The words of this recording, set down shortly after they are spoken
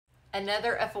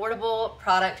Another affordable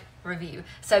product review.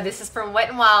 So this is from Wet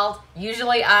n Wild.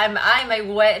 Usually I'm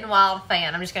a Wet n Wild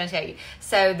fan. I'm just going to tell you.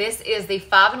 So this is the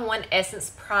 5-in-1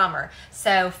 Essence Primer.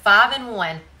 So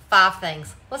 5-in-1, 5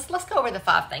 things. Let's go over the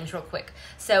 5 things real quick.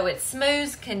 So it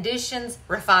smooths, conditions,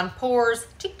 refine pores,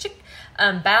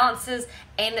 balances,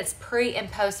 and it's pre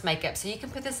and post makeup. So you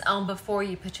can put this on before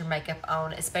you put your makeup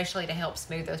on, especially to help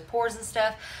smooth those pores and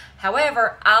stuff.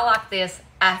 However, I like this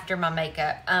after my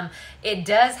makeup. It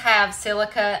does have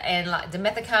silica and like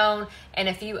dimethicone and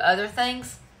a few other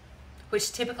things,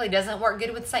 which typically doesn't work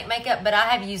good with Saint makeup, but I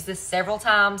have used this several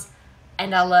times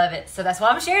and I love it. So that's why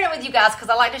I'm sharing it with you guys, because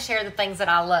I like to share the things that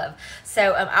I love.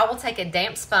 So I will take a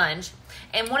damp sponge.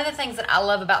 And one of the things that I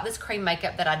love about this cream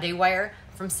makeup that I do wear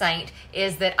from Saint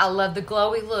is that I love the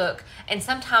glowy look. And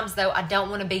sometimes though, I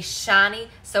don't want to be shiny.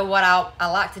 So what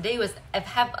I like to do is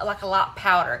have like a light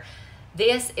powder.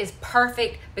 This is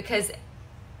perfect because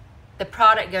the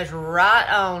product goes right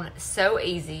on so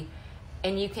easy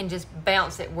and you can just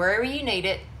bounce it wherever you need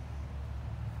it.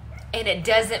 And it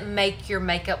doesn't make your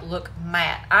makeup look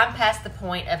matte. I'm past the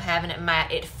point of having it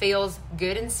matte. It feels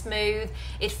good and smooth.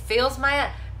 It feels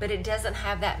matte, but it doesn't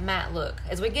have that matte look.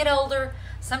 As we get older,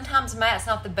 sometimes matte's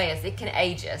not the best. It can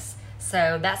age us.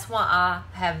 So that's why I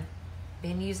have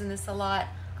been using this a lot.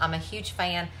 I'm a huge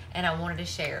fan and I wanted to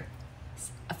share. It's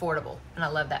affordable and I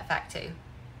love that fact too.